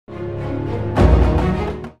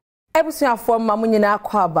Ebusia from Mamunyina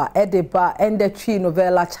Kwaba, Edeba, and the tree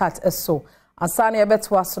novella chat eso. Ansani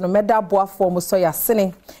ebeto aso no meda boa form so ya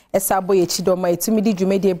sene. Esabo ye chidoma etimidi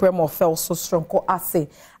dwumedi Bremo fell so strong ko ase.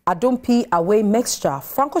 Adom P away mixture.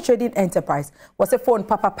 Franco Trading Enterprise was a phone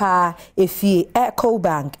papa Efie Echo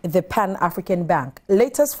Bank, the Pan-African Bank.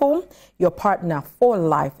 Latest phone, your partner for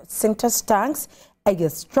life. Sintas tanks, a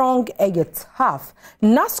strong, a tough.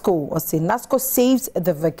 NASCO was say NASCO saves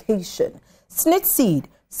the vacation. Snit seed,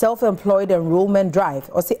 self-employed enrollment drive.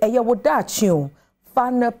 Or say a wodachu,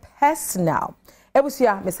 fun personal.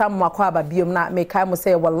 Ebusia, Miss Makwaba Biom na make I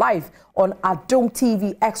say we're live on Adom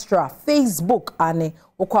TV Extra, Facebook, and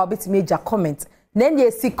Okwabit major comment. Then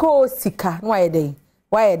ye siko sika. Why a day?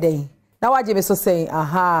 Why a day? Now what you so saying?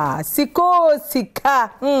 Aha, siko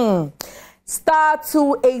sika. Star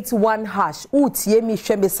 281 hash. Utie mi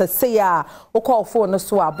shembe say ya. Okwa phone no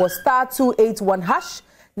so but star 281 hash.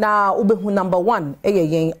 Now ubehu number 1.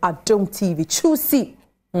 Yen Adom TV. Choose.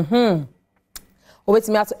 Obet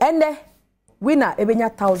me out to end. Winner ebenya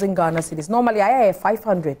 1,000 Ghana cedis. Normally I have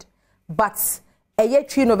 500, but a year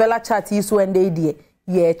tree novella chat is when they did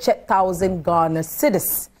ye check 1,000 Ghana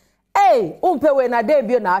cedis. Hey, umpe na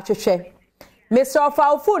debut na acheshe. Mr.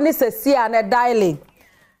 Falfu ni se si ane dialing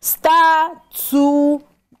star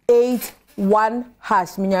 281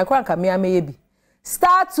 hash. Minya kwa nka miya meyebi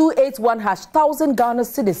star 281 hash 1,000 Ghana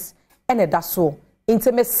cedis. Ene daso.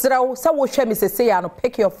 Inte mesrao sa wo hwe me se se ya no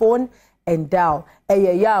pick your phone and dial.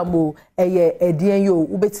 Eye yamo, eye edien yo,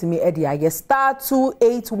 ubetimi edi aye star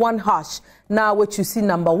 281 hash. Now what you see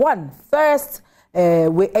number 1 first,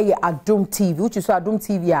 we eye Adom TV, which you saw Adom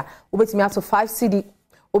TV ya, ubetimi out to 5 CD,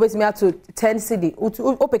 ubetimi out to 10 CD,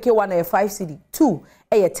 opeke 1 eye 5 CD, 2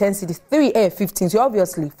 eye 10 CD, 3 eye 15, so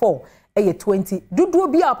obviously 4 eye 20. Do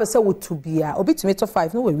be up say what to be ya, ubetimi to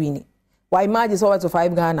 5, no we win. Why imagine so what to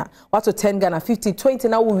 5 Ghana, what to 10 Ghana, 15, 20,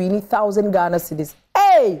 now we win 1,000 Ghana cedis.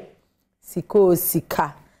 Hey! Siko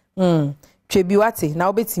sika. Trebiwate na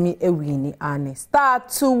obetimi ewini ane star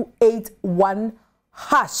 281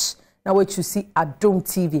 hash. Now what you see Adom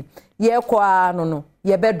TV. Ye kwa no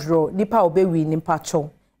ye bedro nipa obewini mpacho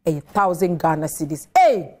 1,000 Ghana cedis.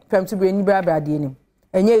 Hey, pem to bring bra de nim.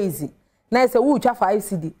 Enye easy. Na say wo twa 5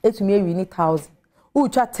 cedi etumi ewini 1,000. Wo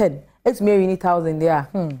twa 10 etumi ewini 1,000 there.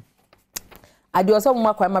 Ade oso mo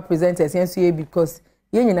akwa ma presenters yenso ye because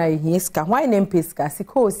ye nyina ye ska. Why name peska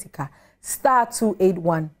siko sika. Star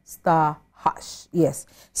 281 star hash. Yes,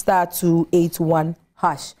 star 281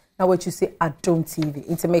 hash. Now what you say Adom TV.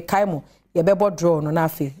 Into me kaimo. Ye bebo draw no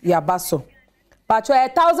nafi. Ya baso. Pacho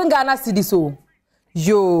 1,000 Ghana cedis so.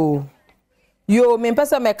 Yo, me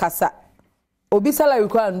pesa me kasa. Obi salary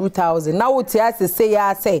require 2,000. Now what you say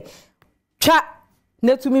ya say. Cha.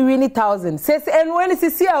 Netu mi win 1,000. Say and when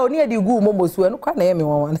is see ya oni edi gu momo so no kwa na ye me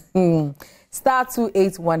one. Star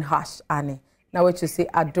 281 hash ane. Now what you say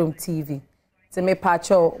Adom TV. Se me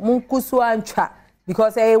pacho munkusu antwa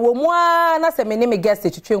because wo mo na se me ne me guest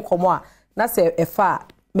twetwe nkomo a na se efa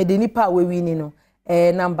me de nipa we wini no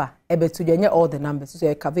number ebetu nye all the numbers so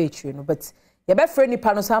e cover etwe no but ye be free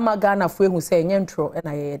nipa no sama Ghana fo ehu se enye ntro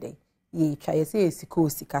na ye dey ye twa ye se sika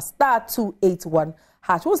sika star 281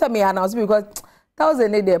 hash wo se me announce because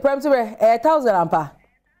 1,000 e dey prime to 1,000 ampa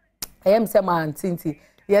I am say man tinti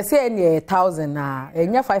ye say any 1,000 na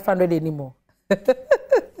enye 500 anymore.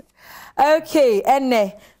 Okay,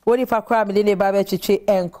 ene woni fa kwa me ne ba be twetwe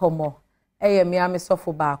enkomo eye me ame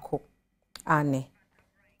sofo baako ane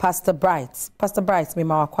Pastor Bright me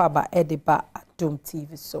ma wakwa ba ediba Adom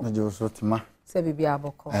TV so na jo so tuma se bibia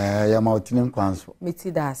aboko ya ma otini nkwanso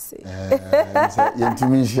meti dase ye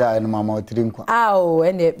ntimi nhia ene ma otiri nkwa awo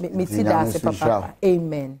ene meti dase papa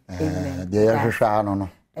amen de ya hwehwa no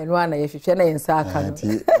eno ana ye hwehwe na yensa aka no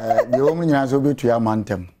de wo mu nyina so betu ya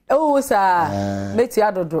mantem. Oh, sir, meti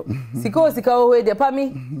adodo. Sika owe de pa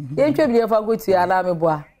mi. Ye ntwe bi fa gotu ya na me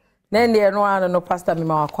boa. Na ne no ano no pastor me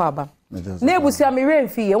ma wakọ aba. Na ebusia me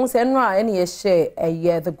remfi ye, hu se no a ene ye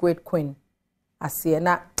share the great queen. Ase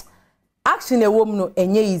na action e wom no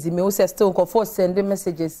enye easy me hu se still go for send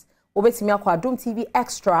messages. Obetimi akọ Adom TV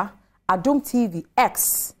Extra, Adom TV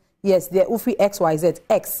X. Yes, the ufi XYZ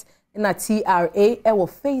X na TRA e wo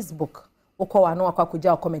Facebook. Okọ wa no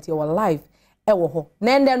akwakuja comment ye wo live. Ewo ho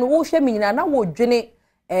nende no wo hwe mi nyina na wo dwene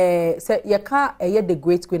se ye ka eye the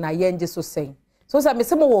great queen aye nje so sen so say me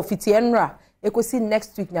se mo wo fiti enra ekosi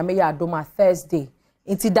next week nya me ya Adom Thursday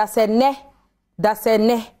inti da se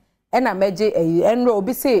ne ena meje enra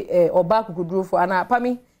obi se oba kukudurufo ana pa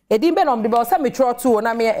mi edin be no mde ba o se me tro to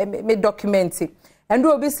na me document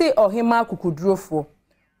enra obi se ohima kukudurufo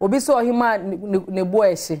obi se ohima ne bo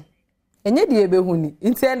ehye enye de ebe huni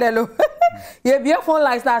inti endelo ye be phone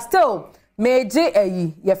lines na still meje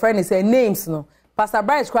ayi your friend is say names no Pastor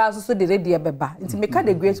Bryce kwa so de ready beba nti meka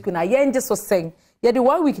the great queen na yenje so sen ye de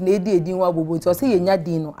 1 week na edi edin wa bobo nti o say yenya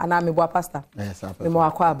din no ana me boa pastor yes me mo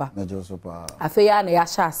akwa aba mejo so pa afa ya na ya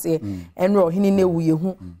sha ase enro ohini na wuye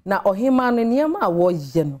hu na ohima no niam a wo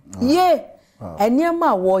ye no ye eniam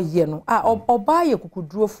a wo ye no oba ye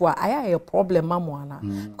kukudurofo a aya ye problem amo ana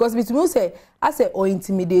because between say I say o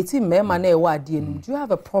intimidate me ma na e wa ade no do you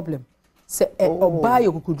have a problem say oba ye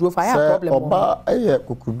kukudurofo aya problem oba ye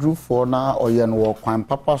kukudurofo na oye no wo kwan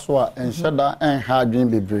papa so a enhyeda enha adwen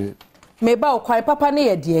bebre meba okwan papa ne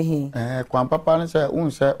ye de he kwan papa ne say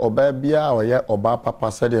un say oba bia oye oba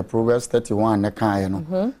papa say the Proverbs 31 ne kan ye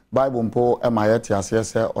no Bible mpo e ma ye te ase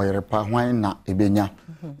say oyerepa hwan na ebenya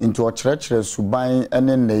into ochrekere suban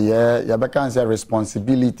ene ne ye be kan say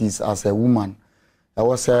responsibilities as a woman I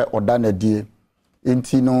was say oda na die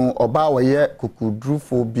inti no oba oye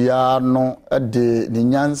kukudrufo bia no de ne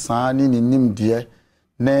nyansa ni ne nimde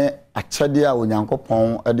ne akyede a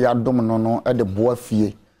onyankopon de adom no de boa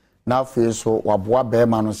fie na afi so waboa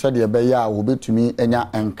bema no se de be ya obetumi enya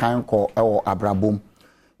enkan ko ewo abrabom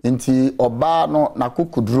inti oba no na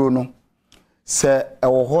kukuduro no se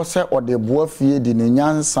ewo ho se ode boa fie di ne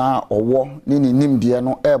nyansa owo ni ne nimde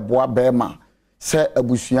no boa bema se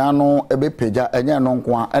abusua no ebepeja enye no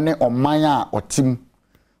nko a ene oman a otim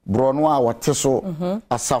bro no a wote so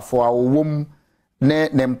asafo a wowom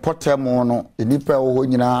ne mpotemo no enipa wo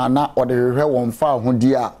nyina na ode hwehwe won fa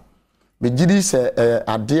hodi a begidi se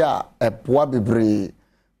ade a eboa bebre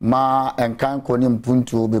ma enkan ko ni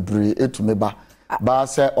mpuntu bebre etumeba ba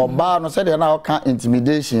se oba no se de na oka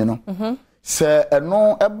intimidation no se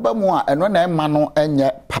eno eba mu a eno na ema no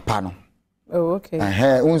enye papa no oh okay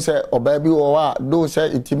unse oba bi wo a do se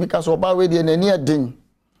itimika so oba we de nani adin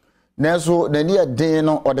neso nani adin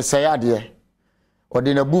no ode se ade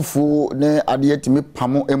ode na bufu ne ade timi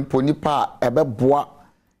pamo emponi pa ebeboa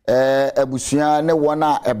abusua ne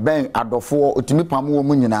wona eben adofo otimi pamo wo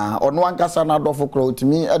mu nyina ono ankasa na adofo kro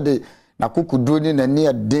otimi ade na kokuduro ni nani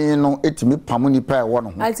adin no etimi pamo ni pa e wo no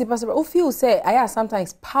ho anti pastor o feel say I have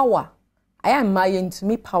sometimes power I am marrying to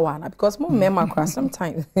me power na because mo mema kwa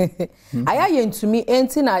sometimes I am to me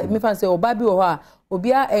enti na me fan say obabi wo ha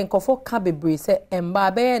obia enkofo ka bebre say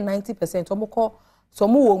emba be 90% omukọ so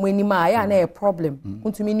mo wo mani ma ya na a problem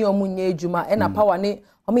ntumi ni omu nya ejuma e na power ni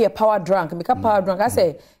omu ye power drunk me ka power drunk I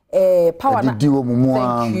say power na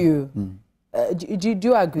thank you do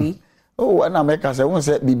you agree oh na me ka say won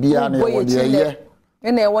say bibia na wo de ye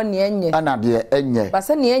ena e won ne enye ana de enye ba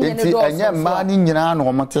se ne enye ne do so enye ma ni nyina na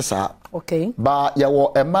o mte sa okay ba ya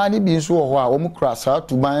wo ema ni bi nso ho a wo mu kra sa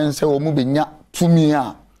tuban se wo mu benya tumi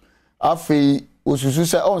a afei osusu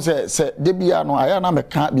se on se de bia no aya na me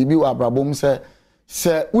ka bibi wa abrabom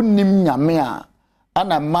se unim nyame a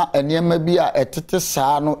ana ma enema bi a etete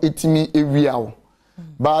saa no etimi ewia wo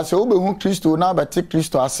ba se obehu Kristo na bete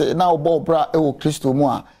Kristo ase na obo bra ewo Kristo mu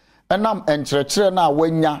a enam enkyerɛkyerɛ na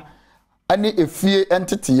wanya ani efie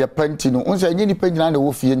entete ye panti no unse enye ni panyina na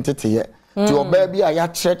wo fie entete ye ti oba bi a ya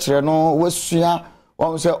kyerɛkyerɛ no wasua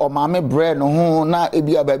won se o maame bre no ho na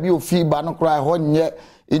ebi a ba bi ofi ba no kra ho nye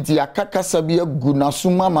enti akakasa bi agu na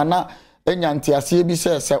suma mana enyanti ase bi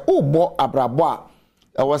se obo abrabo a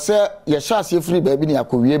ewo se ye hya ase free ba bi ne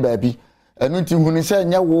akowie ba bi enu nti hunu se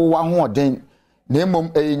nye wo wa ho oden na emom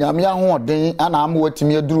enyame ho oden ana am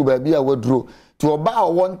watimi aduru ba bi a waduro ti oba a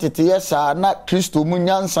won tete ye sa na Kristo mu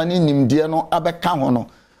nyansa ni nimde no abeka ho no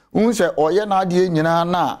unse oye na ade nyina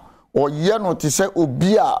na oye no te se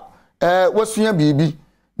obi a wasua bibi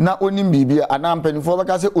na onim bibi ana mpanifo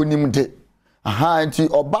beka se onim de aha nti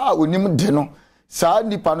oba a onim de no saa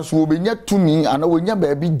nipa no so obenya tumi ana wonya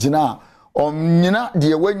ba bi gina nyina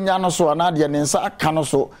de wanya no so ana de ne nsa aka no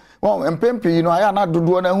so empempe no aya na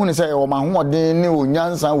dodo na hu ne se o ma hoden ne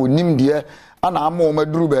onyansa onim de ana ama o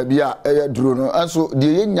maduru ba bi a eya duro no anso de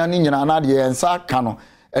yenya ne nyina na de nsa aka no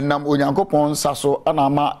enam onyankopon nsa so ana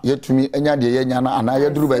ama yetumi enya de yenya na ana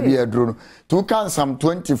yeduru ba bi eduro no to kan Psalm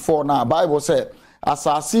 24 na Bible say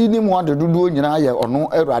asasi ni mu ade dodo nyina ye ono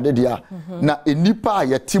awurade dia na enipa a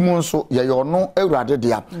yetimu nso ye ono awurade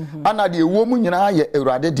dia ana de ewom nyina ye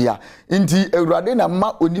awurade dia nti awurade na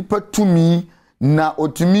ma onipa tumi na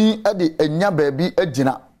otumi ade enya ba bi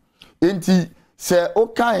agina nti se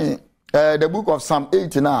okan the book of Psalm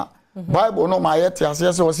 8 na Bible no ma yete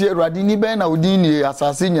ase se o se awurade ni ben na odin ni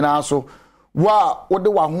asasi nyina so wa ode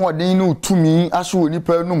wa ho odin ni utumi aso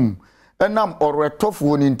onipa num enam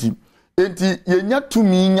oretofo ni nti enti yenya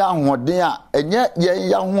tumi nya ahoden a enye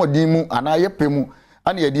ye ahoden mu ana ye pemu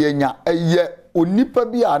ana ye de enya eye onipa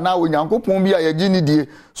bi ana onyankopon bi a ye gini die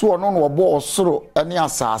so ono no obo osoro ene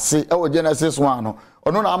asase e wo Genesis 1 no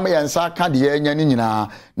ono na ama yensa ka de enya ni nyina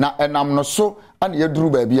na enam no so ana yeduru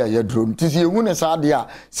baabi a yeduru ntisi ehu ne sa de a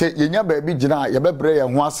se yenya baabi gina ye bebre ye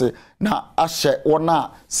ho ase na ahye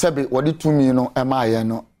wona sebe wode tumi no ema ye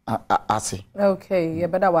no ase. Okay, ye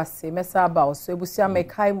better wase mesa ba so ebusia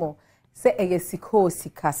mekai mo se eyesiko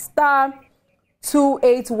sika star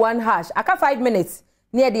 281 hash aka 5 minutes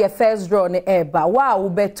near the first draw ne eba wow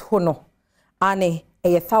beto no ane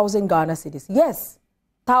 1,000 Ghana cedis. Yes,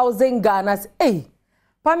 1,000 Ghana. Hey,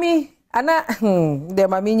 Pami, ana de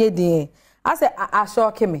mami nye di. I say I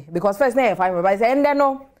shock me because first na 5 minutes. I say and then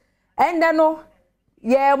no,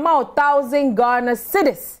 yeah, more 1,000 Ghana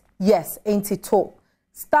cedis. Yes, ain't it all?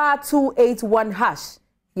 Star 281 hash.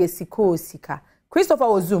 Yes, sika. Christopher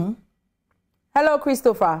Ozum. Hello,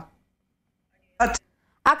 Christopher.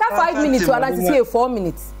 Aka 5 minutes to another say 4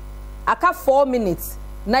 minutes. Aka 4 minutes.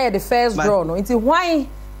 Now the first draw no. Into why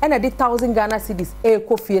and I did 1,000 Ghana cedis.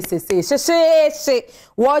 Kofi say.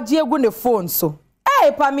 What you go the phone so?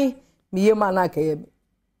 Hey, Pami. Me ma na ke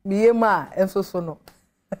me ma so no.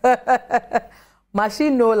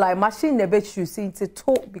 Machine no like machine never choose into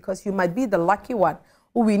talk because you might be the lucky one.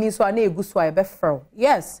 Who we need so na egu so I be fro.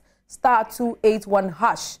 Yes. Star 281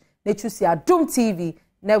 hash. Ne choose Adom TV.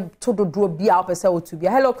 Ne to do draw be out pese o to be.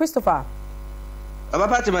 Hello Christopher. Aba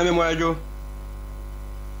party my memory.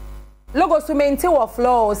 Logo so mente wo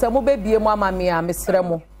floor se mo be bie mo ama me a mesre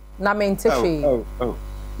mo na mente hwe. Oh.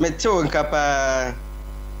 Mete wo nkapa.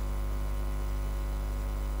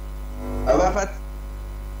 Aba party.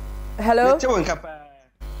 Hello. Mete wo nkapa.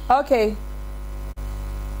 Okay.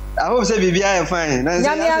 I hope say bibia am fine. Na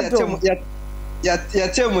ya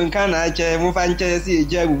temu nka na ache mo fa nche si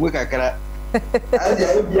eje agugu kakra.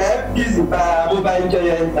 Aje bia busy pa mo ba nche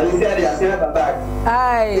yen. Ali say dey say baba.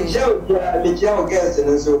 Ai. Me chia o guest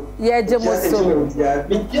no so. Ye je mo so.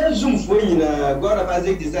 Me chia zoom fo nyina God of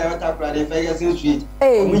Isaac design water pra dey Ferguson Street.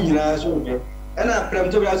 Mo nyina so be. Na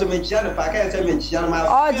prem to bia so me chia no pa ka say me chia no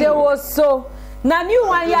ma. O je wo so. Na new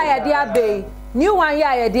one ya dey abe. New one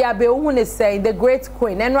ya dey abe who ne say the great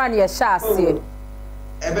queen. Enra na ye sha ase.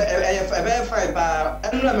 Ebe fine pa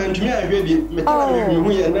enra mentumi ahwe bi metana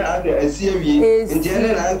hu ye na ade asie wie nti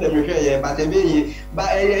ene na ante mehwe ye but ebe yi ba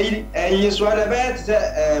eyi so na be te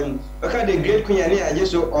aka the great queen ani aje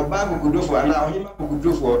so oba gugudofo ana ohima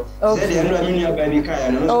gugudofo say the enra menu aba ni kan ya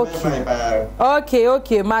no fine pa.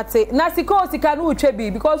 Okay mate na sika no utwe bi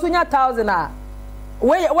because unya 1,000 a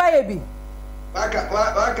why bi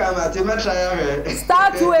waka mate metra ya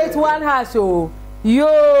star 281 hash o. Yo.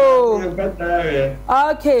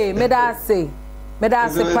 Okay, me da say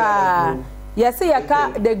pa. Yes,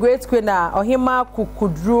 yaka the great queen na ohima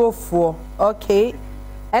kukudrofo. Okay.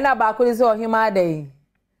 And abako is ohima dey.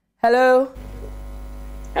 Hello.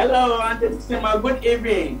 Hello, Auntie Sima. Good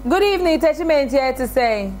evening. Good evening. Attachment here to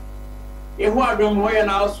say. Who Adom where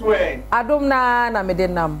now swear. Adom na me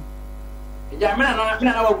denam. Jamana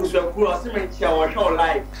na wa kuswa kuro cement ya wa show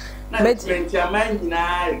live. Meje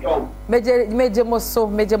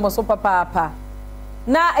moso papa.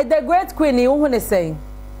 Na the great queen who ne saying.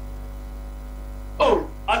 Oh,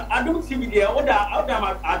 I don't see there.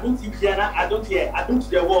 I don't see there. I don't hear. I don't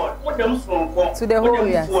see the word. What them from to the whole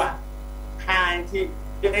yes. And the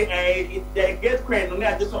great queen no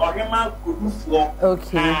na just or him could for.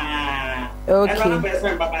 Okay. Okay.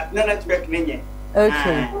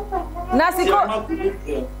 Na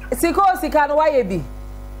siko sika no why be?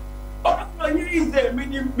 Oh, you is the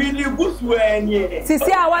mini boost when ye.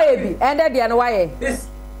 Sisi awaye bi, ende dia no waye. This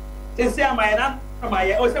sisi amay na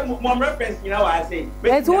amay. O se mo reference you know what I say.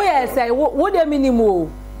 And who yes say wo de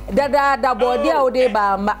minimum da body a wo de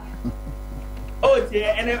ba ma. Oh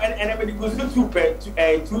dear, and everybody goes to two tickets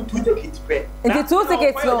pay. Into 2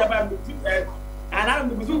 tickets no. And I'm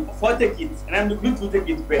going to 4 tickets and I'm going to 2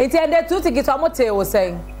 tickets pay. It's and 2 tickets what I was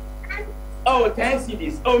saying. Oh, 10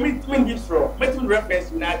 CDs. Oh, me twin gifts from. Me twin reference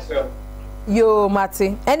natural. Yo,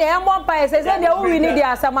 Martin. And then one pie says, and the we need the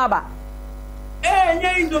Asamaba. Eh,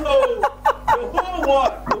 yeah, the whole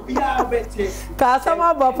world. We are better.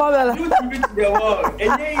 Kasamaba, Pamela. You to reach the world.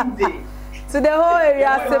 And to the whole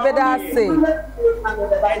area, Sebeda.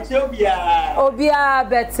 Ethiopia. Obia,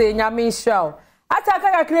 Betty, Yamin Show. I thought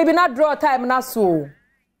I could not draw time, not so.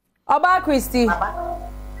 About Christy.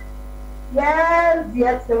 Yes,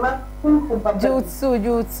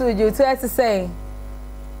 Jutsu, as to say.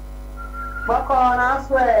 What on I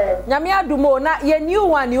swear? Yamia Dumo, not your new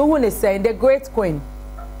one, you want to say, the great queen.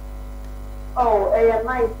 Oh, a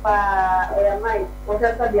night,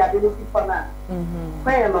 whatever the ability for now.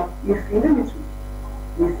 Well, you feel it.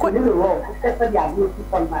 You feel it wrong, whatever the ability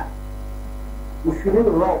for now. You feel it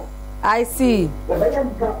wrong. I see.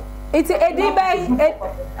 It's a debate.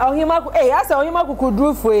 Oh, him, I saw him could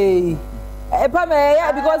do for because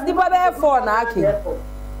the Papa for Naki.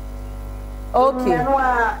 Okay.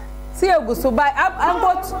 See, I go so by I'm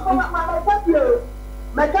got.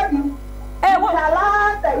 Eh, what?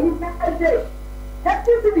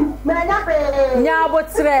 Nya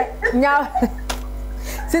botre nya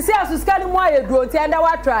sisi asuskani mo ayedu nti enda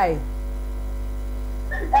wa try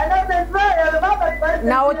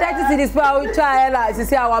na o 30 cedis pa o try la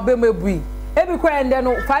sisi awa be mebui ebi kwa ende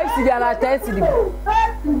no 5 cedis ala 10 cedis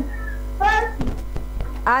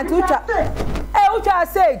and ucha ucha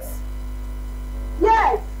 6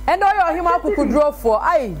 yes and all your hima kuku draw for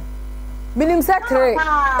ai minim say 3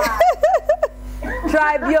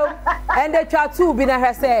 Tribio and the chat two be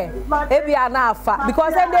na say ebi anafa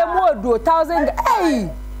because and they more do 1,000 hey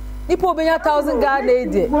nipo be 1,000 Ghana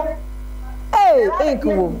hey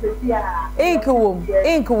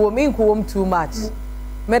inkwom too much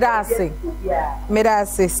medase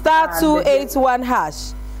star 281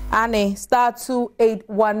 hash ane star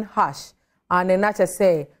 281 hash ane na che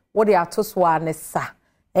say what they are to swa ne sa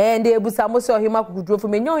and they busa mo so hima kugudro for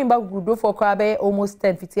me nyo hima kugudro for kwa be almost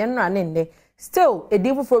 10-15 no ane ne still a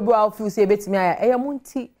deal for bro feel say betimi aya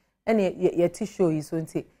munti ene ye ti show yi so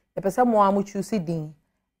nti e pesa mo amu choose din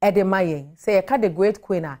e de mayen say e ka the great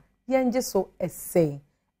queen a ye nje so essay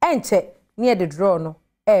enche near the draw no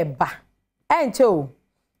e ba enche o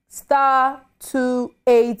star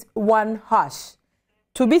 281 hash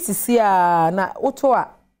to be sia na oto a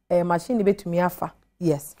machine betimi afa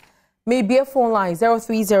yes maybe a phone line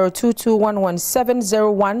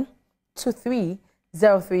 030221170123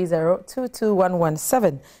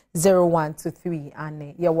 0302211700123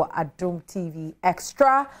 and your Adom TV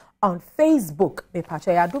Extra on Facebook. Me patch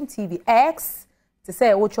Adom TV X to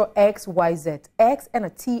say what your XYZ X and a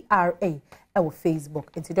TRA our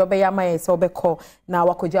Facebook. Into do be ya my so be call now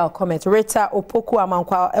wakoja comment Rita Opoku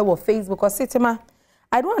amankwa our Facebook or sitima.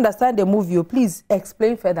 I don't understand the movie. Please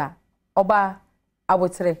explain further. Oba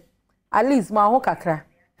abotre. At least ma ho kakra.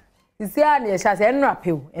 Sisi a na sha se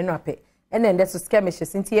enrape. And then that's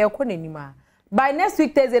skirmishes into your conima. By next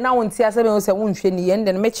week, Thursday, now on Tiasa, won't say and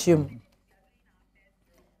then match you.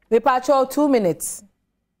 We patch all 2 minutes.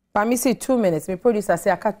 By me say 2 minutes. Me producer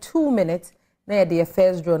say I got 2 minutes. Now the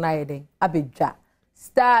first draw na day. Abidja.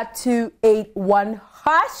 Star 281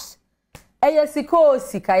 hash. Eyesiko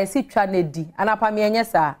sika yesi twanedi. Anapa me enye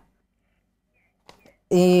sa.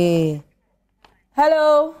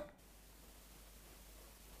 Hello.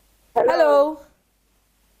 Hello.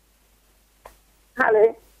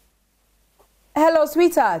 Hello. Hello,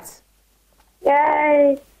 sweetheart.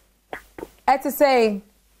 Yay. Ete say.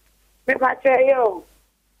 Me pacho yo.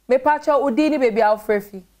 Me pacho udini baby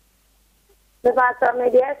Alfrefi. Me pacho me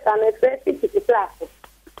diesa me frefi titi class.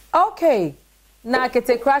 Okay. Na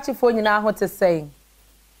kete krachi phone you na ho to say.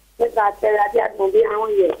 Me pacho la dia mo bi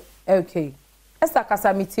awon ye. Okay. Esta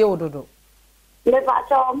kasa mitie ododo. Me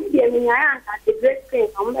pacho me dia mi nya anka the great queen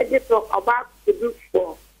on me dey talk about the group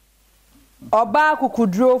for. Oba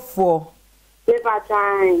kukudro for. Never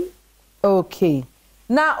time. Okay.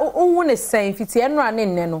 Na unhu ne sen fiti enra ne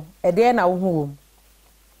nne no. E de na unhu wom.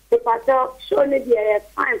 The pato show ne dey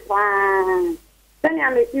fine fine. Then I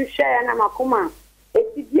make you share na makoma. E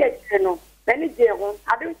ti die kire no. Many dey ho.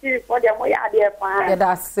 I don't see for them we are there fine. Yeah,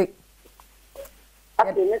 that's sick.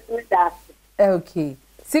 Okay.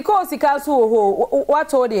 Sika so ho. What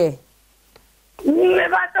told you? Me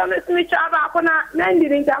pato me chaba akona na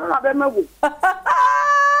ndiri nta ma be magu.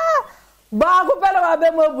 Ba ku pele wa be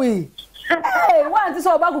mabu. Hey, want to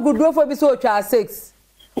so ba ku do for bi so twa 6.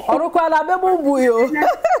 Oruko ala be mabu yo.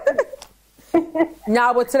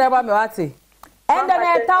 Nya bo treba me wate. And then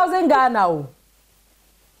 1,000 Ghana o.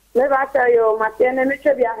 Me pato yo matene me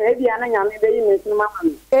chwe bia he bia na nya me be yi me sunu mama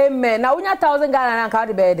me. Amen. Na unya 1,000 Ghana na ka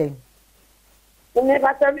de be den. Me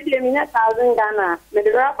pato me de me nya 1,000 Ghana. Me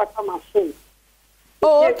de ra pato machine.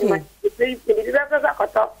 Oh, okay.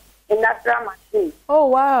 Oh,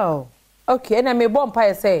 wow. Okay, and I may bomb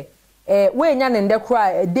pie say, we nyan and the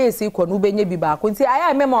cry, days equal no benye be back. When say, I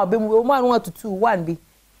remember being 1 1 to 2 1 be.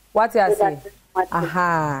 What I say?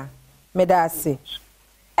 Aha, medase.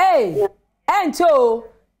 Hey, and so,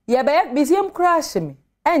 ye be see him crash me.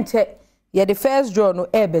 And check, ye the first draw no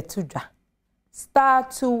ebe to dra. Star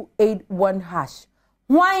 281 hash.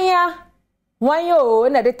 Why yo,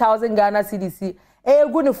 na the 1,000 Ghana CDC.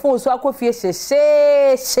 Go no phone so akofie she.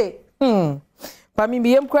 Pa me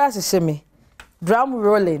biem crash she me. Drum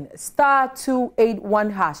rolling. Star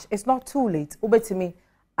 281 hash. It's not too late. Obetimi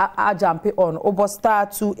I jump it on. Obo star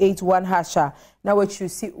 281 hash. Now what you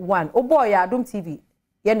see one. Oh boy, Adom TV.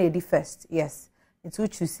 Ye na di first. Yes. It's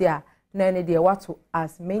what you see na ne de wato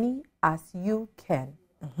as many as you can.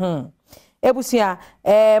 Ebusia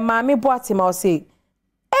maami boati ma o say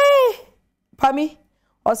pami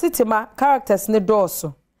o sitima characters ne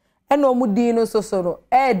dooso ena omudi no so no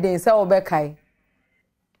den se obekai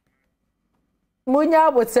munya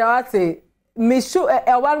abotiawate mishu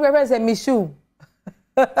one represent mishu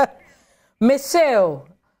Michelle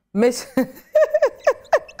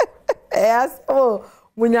yes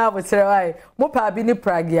munya abotiawai mo pa bi ni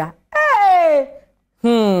pragia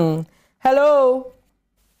hello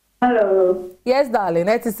yes darling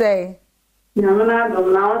let us say Nyamina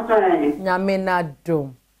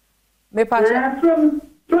dom me pa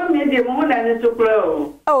from me de mo na ne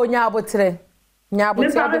sokro oh nyabotre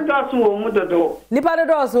doso wo mu dodo nipa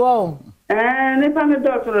doso wo nipa me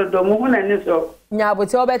doso do mo na ne so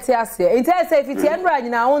nyabotre obeti ase enti say fiti enra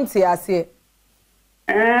nyina wonte ase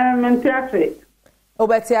mente ase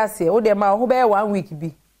obeti ase wo de ma ho be 1 week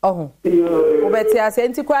bi obeti ase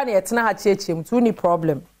enti kwa na yetena ha chiechim tu ni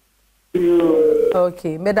problem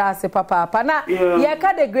okay me da ase papa na ye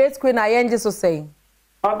ka the great queen ayenje so say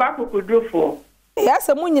oba kukudru for yes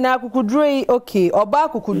mu nyina kukudru yi okay oba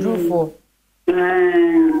kukudru for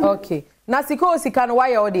okay na sika no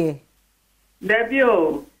why o de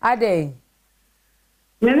Debio ade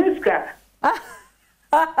Miniska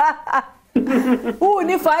who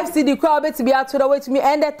ni 5 cedi kwa obeti bi ato da wetumi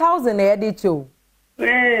and 1000 na ye de cho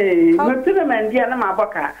motire mandia na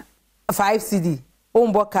maboka 5 cedi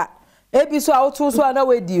omboka ebi so auto so na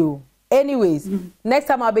wedi o anyways next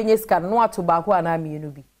time abenye scan no ato ba ko na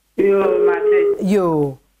mienu bi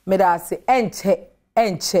yo me da say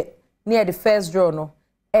enche near the first draw no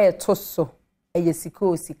to so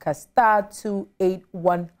sika star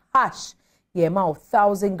 281 hash ye ma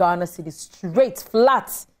 1000 Ghana cedis straight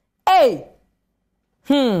flat hey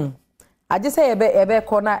I just say ebe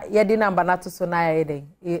corner ye di number na to so na ye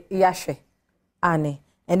yahwe ane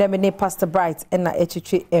and then me Pastor Bright and na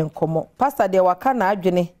echichi enkomo pastor de waka na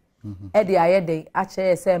adwene e de ayede a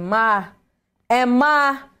che say ma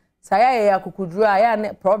saya ya kukudru aya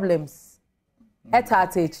ne problems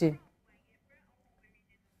etatechi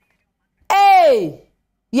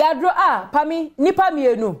yadro pami nipa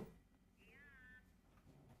mienu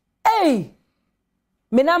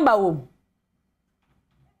me number wo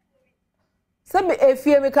se me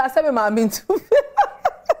efie me ka se me ma mintu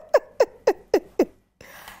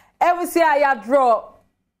every say yadro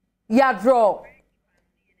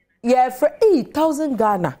for 8,000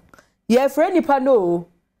 Ghana for nipa no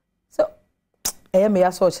so me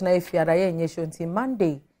ya so china efia da ye nyesho nti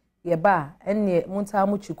Monday ye ba enne munta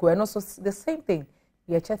mu chuku eno so the same thing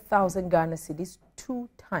ye che 1,000 Ghana cedis 2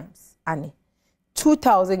 times ani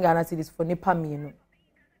 2,000 Ghana cedis for nipa mienu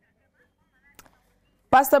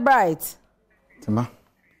Pastor Bright Tima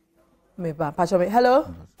me ba pacho me hello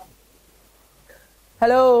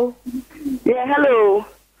yeah hello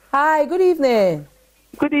hi good evening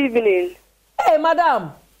hey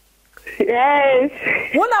madam yes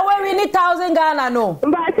when are we need 1,000 Ghana no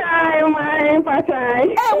Patai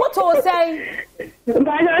hey what to say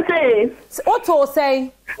what to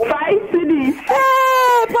say 5 cedis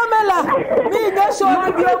hey Pamela me no show you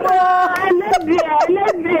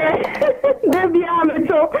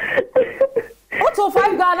what to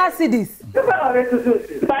 5 Ghana cedis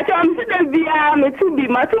but I'm sitting via me to be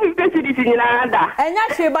my 2 cedis in Uganda and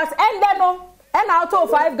actually but and then no and out of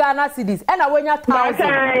 5 Ghana cedis and I when you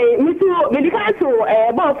 1,000 me too me can't to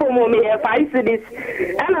about for me 5 cedis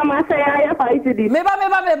and I'm say I 5 cedis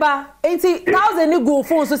meba 80,000 ni go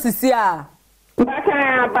phone so sisia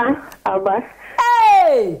aba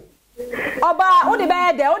hey oba o de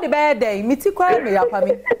be dey me ti kwa me yapa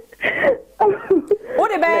me o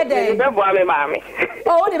de be dey be boa me mami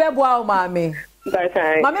o de be boa o mami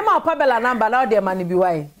mami ma Pamela number na o de mani bi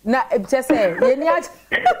why na je say ye ni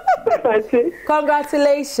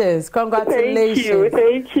congratulations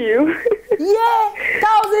thank you yeah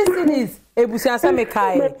 1,000 cedis ebusia se me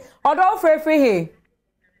kai odo free he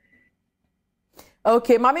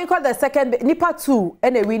okay mami call the second nipa 2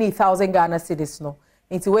 and a winning 1,000 Ghana cedis no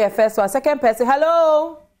into where first one second person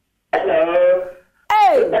hello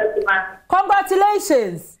hey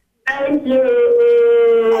congratulations thank you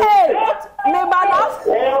hey me balance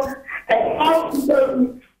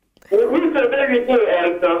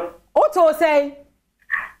what to say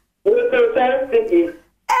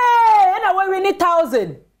hey and I we need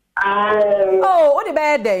 1,000 oh what the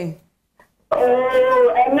bad day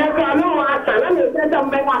and I know what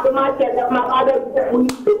I'm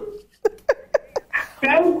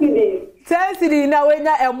Tensity na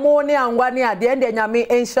wenya emone angwane ade ende nyame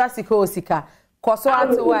ensha sika osika koso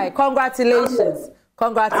ati why congratulations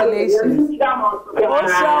Congratulations.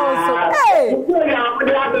 Hey!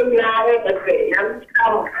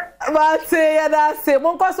 But yeah, that's it.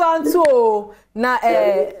 Mon kwaso anto na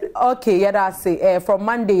okay, yeah, that's it. From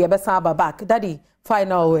Monday, you better have back. Daddy,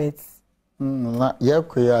 final words. Yeah,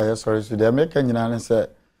 sorry, so the American United said,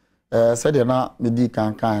 said you're not midi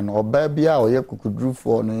can or baby or ye could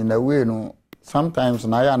for in a way, no. Sometimes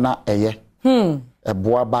na not a ye. A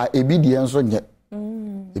boy by obedience on yet.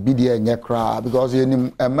 Ebidia nye kra because you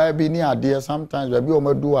maybe ni ade sometimes baby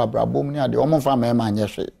o do abrabom ni ade o mo fa me ma nye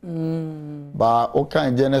hwe ba o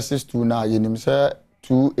kan Genesis 2 na yenim say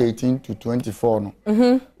 2:18 to 24 no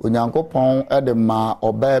onyankopon e de ma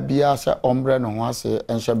oba bia se ombre no ho ase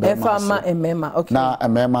enhye be ma ma emema okay na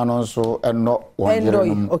emema no so eno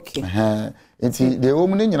wonye okay enti de wo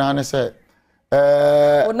mu ni nyina ne say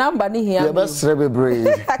o number ni here you best rebebre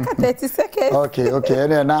 30 seconds okay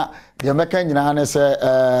na ye meka nyina ne se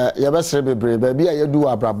ye best rebebre ba bia ye du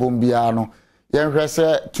abrabom bia no ye hwɛ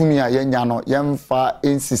se tumi a ye nya no ye mfa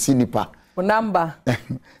nsisi nipa o number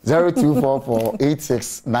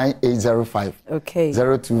 0244869805 okay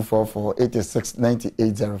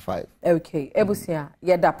 0244869805 okay ebusia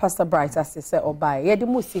ye da Pastor Bright asese obai ye de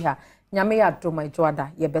musi ha nyame ya Adom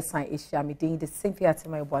Joada ye besan ehia me den the same fiat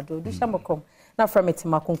my boado du shamokom na from it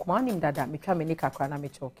makonkoma anim dada me twa me ni kakra na me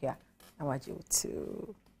chokia na waje otu